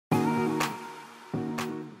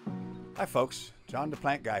Hi folks, John the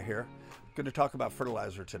Plant Guy here. Going to talk about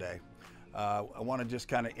fertilizer today. I want to just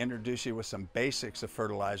kind of introduce you with some basics of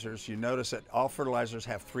fertilizers. You notice that all fertilizers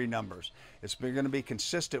have 3 numbers. It's going to be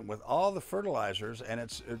consistent with all the fertilizers, and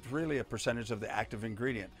it's really a percentage of the active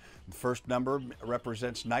ingredient. The first number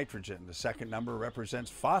represents nitrogen, the second number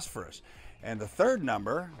represents phosphorus, and the third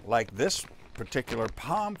number, like this particular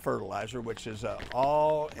palm fertilizer, which is an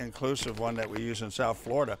all-inclusive one that we use in South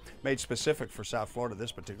Florida, made specific for South Florida,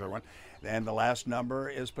 this particular one, and the last number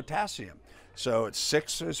is potassium. So it's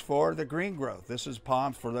 6 is for the green growth. This is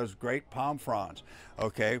palms for those great palm fronds.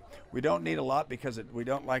 Okay, we don't need a lot because we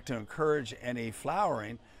don't like to encourage any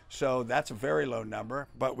flowering, so that's a very low number,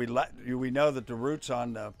 but we know that the roots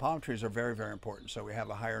on the palm trees are very, very important, so we have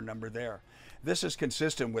a higher number there. This is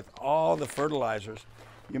consistent with all the fertilizers.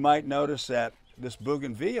 You might notice that this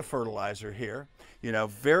bougainvillea fertilizer here,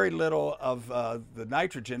 very little of the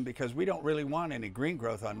nitrogen, because we don't really want any green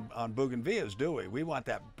growth on bougainvilleas, do we? We want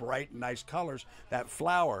that bright, nice colors, that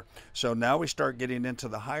flower. So now we start getting into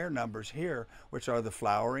the higher numbers here, which are the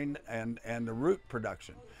flowering and the root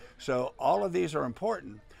production. So all of these are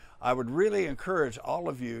important. I would really encourage all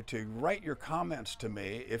of you to write your comments to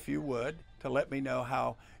me, if you would, to let me know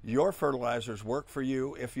how your fertilizers work for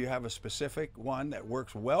you. If you have a specific one that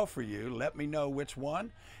works well for you, let me know which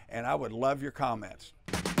one, and I would love your comments.